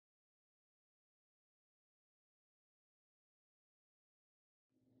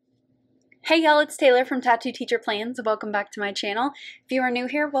Hey y'all, it's Taylor from Tattoo Teacher Plans. Welcome back to my channel. If you are new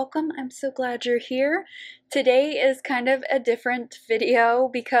here, welcome. I'm so glad you're here. Today is kind of a different video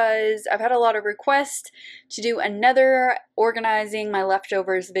because I've had a lot of requests to do another organizing my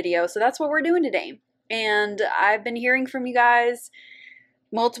leftovers video. So that's what we're doing today. And I've been hearing from you guys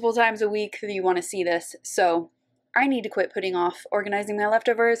multiple times a week that you want to see this. So I need to quit putting off organizing my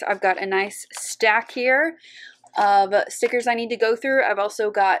leftovers. I've got a nice stack here of stickers I need to go through. I've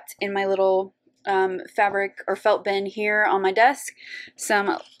also got in my little fabric or felt bin here on my desk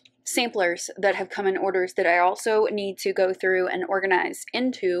some samplers that have come in orders that I also need to go through and organize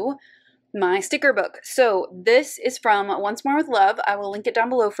into my sticker book. So this is from Once More with Love. I will link it down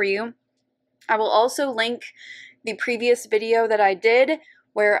below for you. I will also link the previous video that I did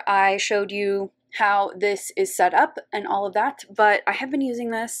where I showed you how this is set up and all of that, but I have been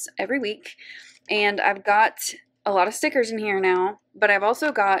using this every week. And I've got a lot of stickers in here now, but I've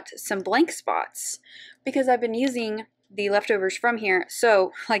also got some blank spots because I've been using the leftovers from here.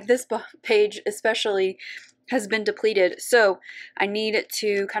 So like this page especially has been depleted. So I need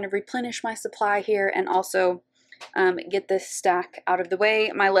to kind of replenish my supply here and also get this stack out of the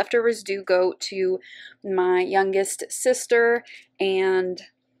way. My leftovers do go to my youngest sister, and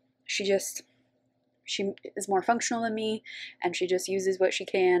she is more functional than me, and she just uses what she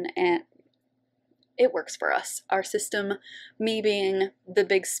can, and it works for us. Our system, me being the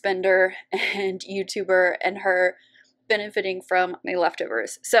big spender and YouTuber, and her benefiting from my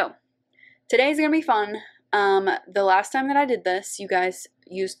leftovers. So today's gonna be fun. The last time that I did this, you guys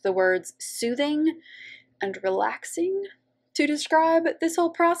used the words soothing and relaxing to describe this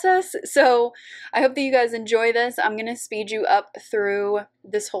whole process. So I hope that you guys enjoy this. I'm gonna speed you up through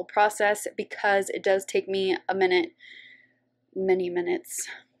this whole process because it does take me a minute, many minutes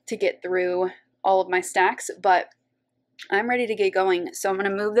to get through all of my stacks, but I'm ready to get going. So I'm going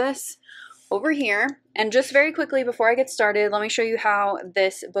to move this over here, and just very quickly before I get started, let me show you how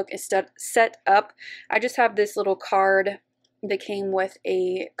this book is set up. I just have this little card that came with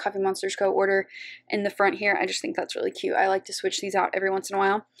a Coffee Monsters Co. order in the front here. I just think that's really cute. I like to switch these out every once in a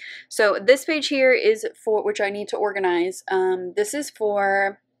while. So this page here is for which I need to organize. This is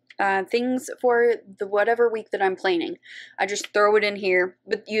for things for the whatever week that I'm planning. I just throw it in here,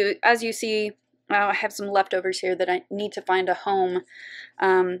 but as you see, I have some leftovers here that I need to find a home.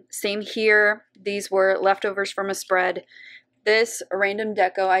 Same here. These were leftovers from a spread. This random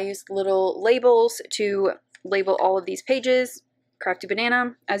deco, I used little labels to label all of these pages. Crafty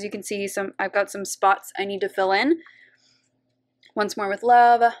Banana. As you can see, I've got some spots I need to fill in. Once More with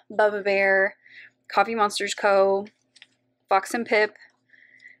Love, Bubba Bear, Coffee Monsters Co., Fox and Pip.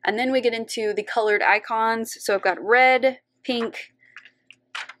 And then we get into the colored icons. So I've got red, pink,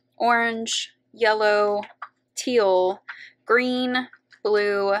 orange, yellow, teal, green,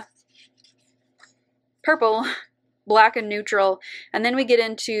 blue, purple, black, and neutral. And then we get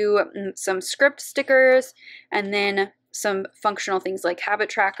into some script stickers and then some functional things like habit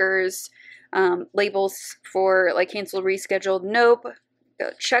trackers, labels for like canceled, rescheduled, nope,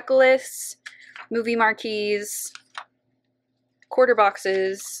 checklists, movie marquees, quarter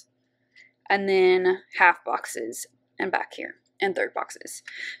boxes, and then half boxes, and back here, and third boxes.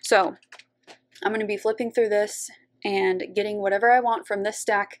 So I'm going to be flipping through this and getting whatever I want from this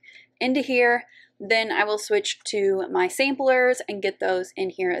stack into here. Then I will switch to my samplers and get those in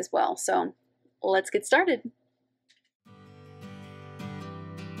here as well. So let's get started.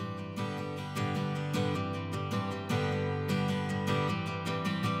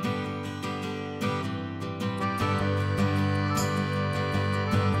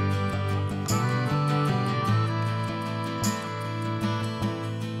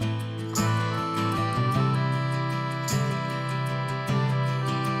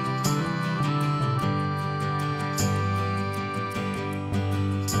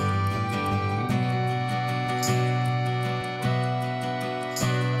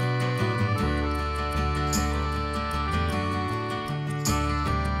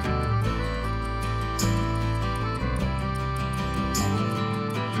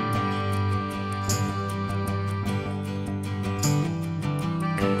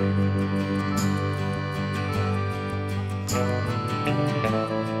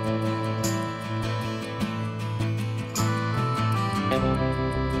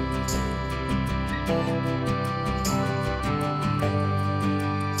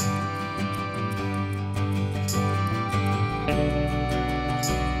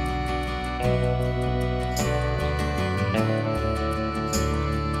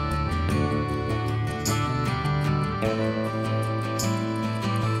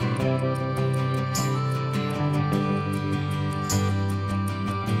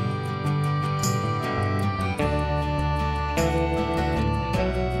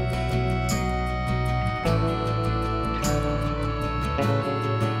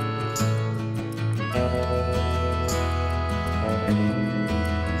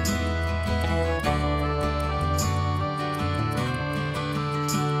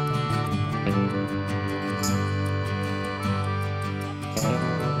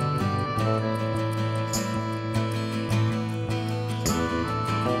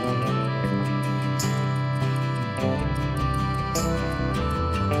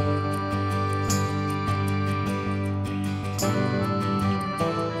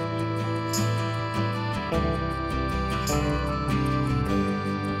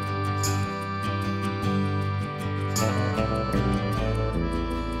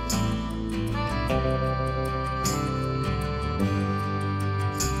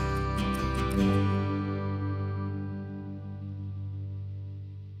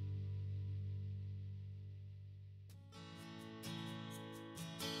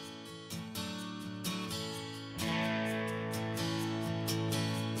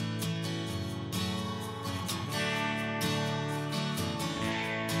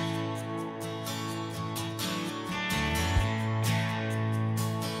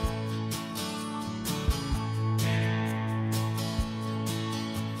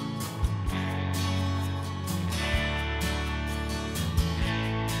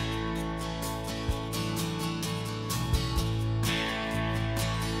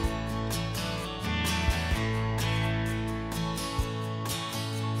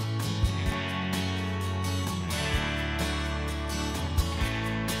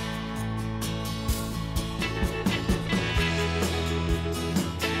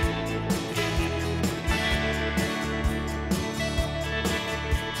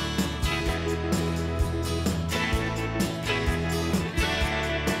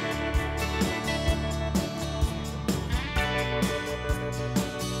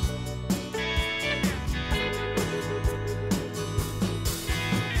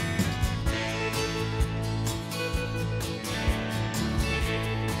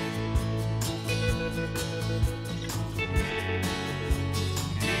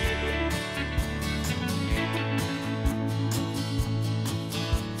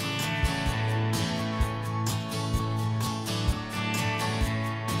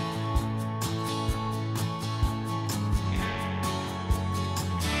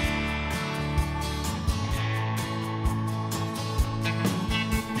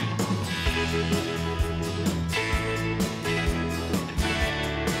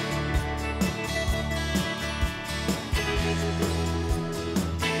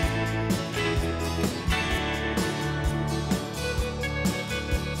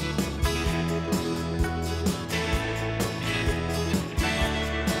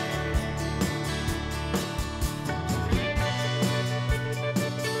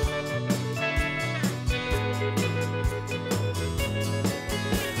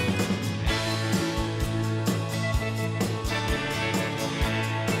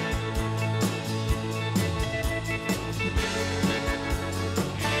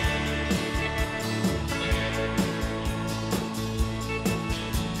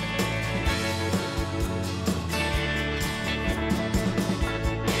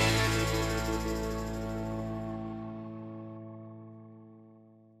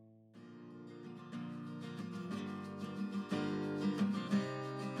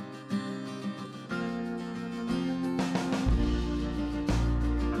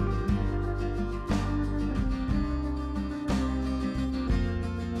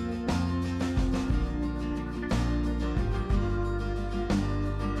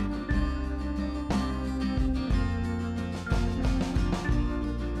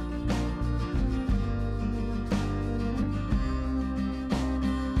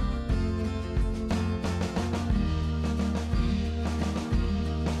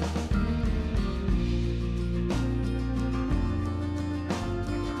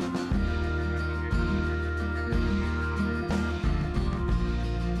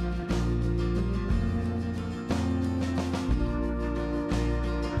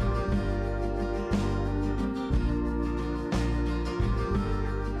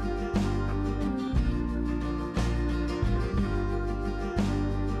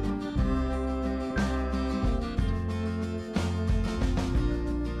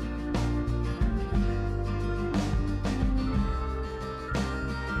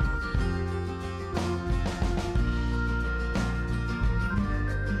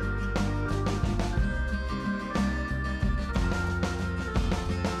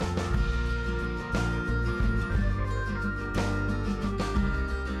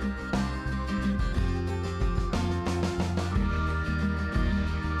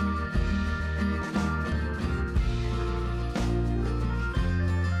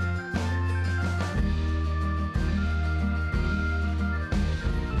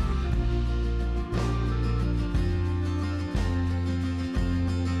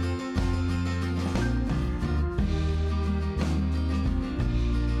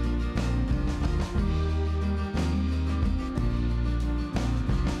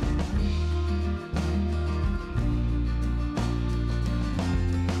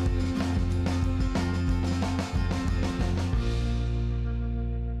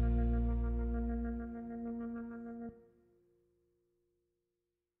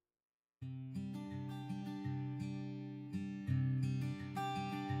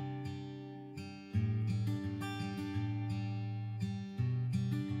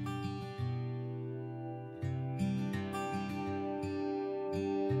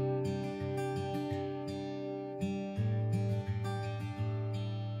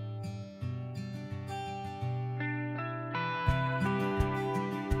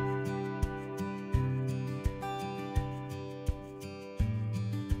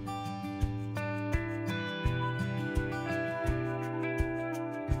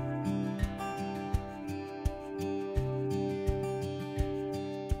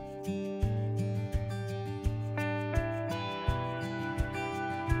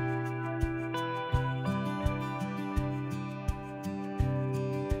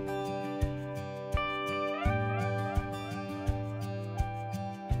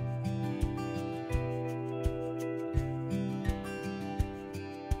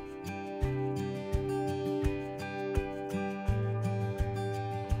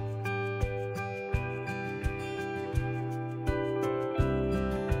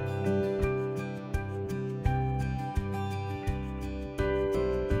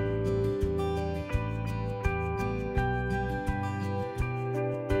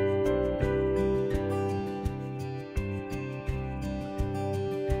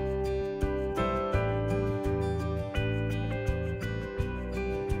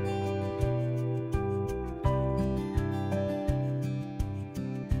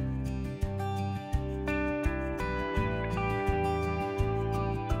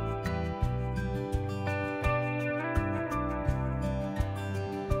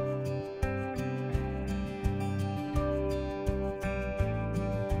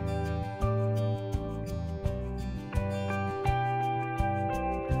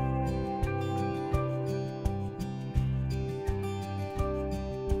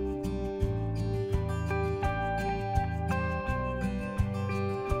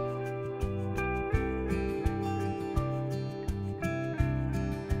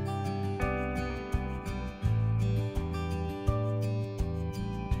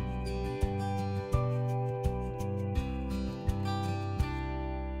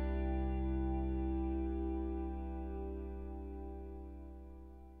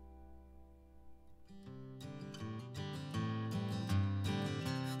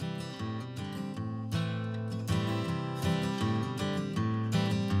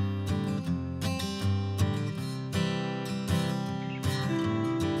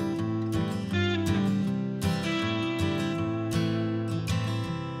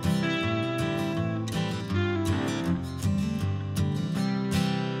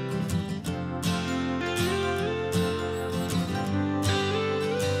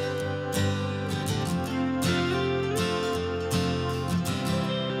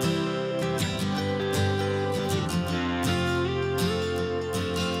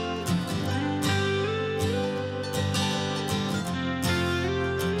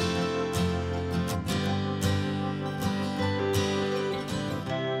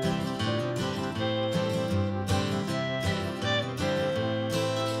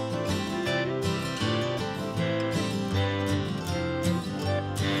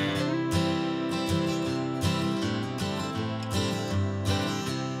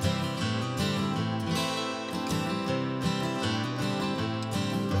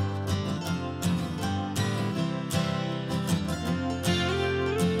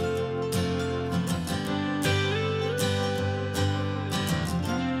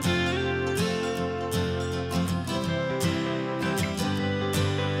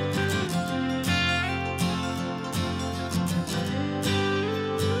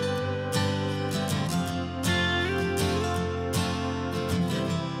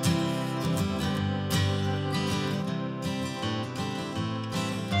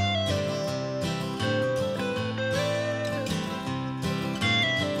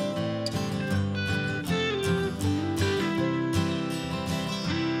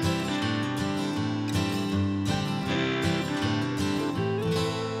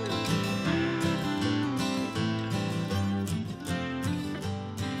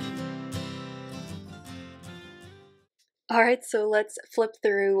 Alright, so let's flip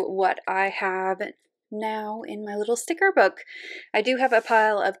through what I have now in my little sticker book. I do have a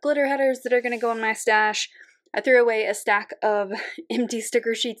pile of glitter headers that are going to go in my stash. I threw away a stack of empty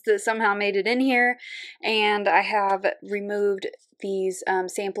sticker sheets that somehow made it in here, and I have removed these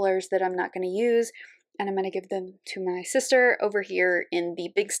samplers that I'm not going to use, and I'm going to give them to my sister over here in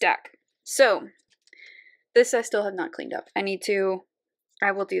the big stack. So, this I still have not cleaned up. I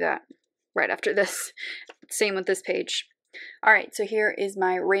will do that right after this. Same with this page. Alright, so here is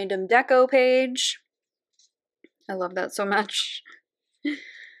my random deco page. I love that so much.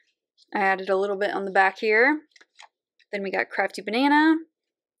 I added a little bit on the back here. Then we got Crafty Banana.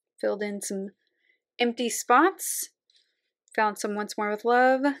 Filled in some empty spots. Found some Once More with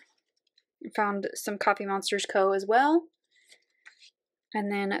Love. Found some Coffee Monsters Co. as well. And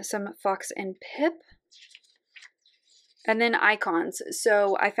then some Fox and Pip. And then icons.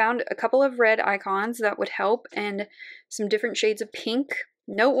 So I found a couple of red icons that would help, and some different shades of pink,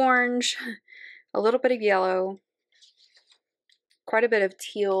 no orange, a little bit of yellow, quite a bit of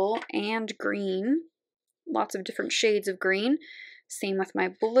teal and green, lots of different shades of green. Same with my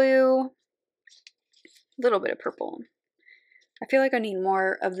blue, a little bit of purple. I feel like I need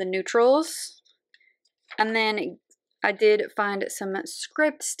more of the neutrals. And then I did find some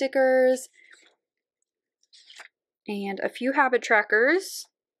script stickers and a few habit trackers.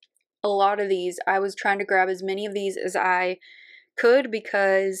 A lot of these, I was trying to grab as many of these as I could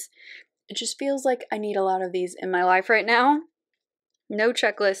because it just feels like I need a lot of these in my life right now. No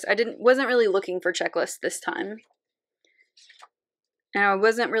checklist. Wasn't really looking for checklists this time. And I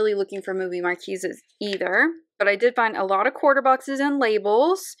wasn't really looking for movie marquises either, but I did find a lot of quarter boxes and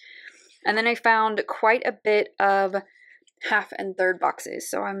labels. And then I found quite a bit of half and third boxes.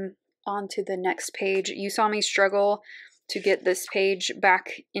 So I'm on to the next page. You saw me struggle to get this page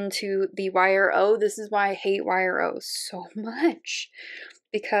back into the YRO. This is why I hate YRO so much,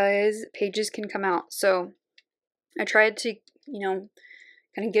 because pages can come out. So I tried to,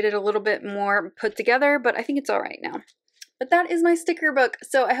 kind of get it a little bit more put together, but I think it's all right now. But that is my sticker book.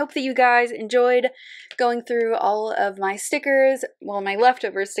 So I hope that you guys enjoyed going through all of my stickers, well, my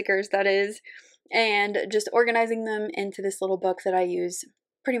leftover stickers, that is, and just organizing them into this little book that I use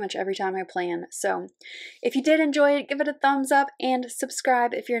pretty much every time I plan. So if you did enjoy it, give it a thumbs up and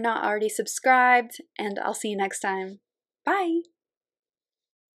subscribe if you're not already subscribed, and I'll see you next time. Bye!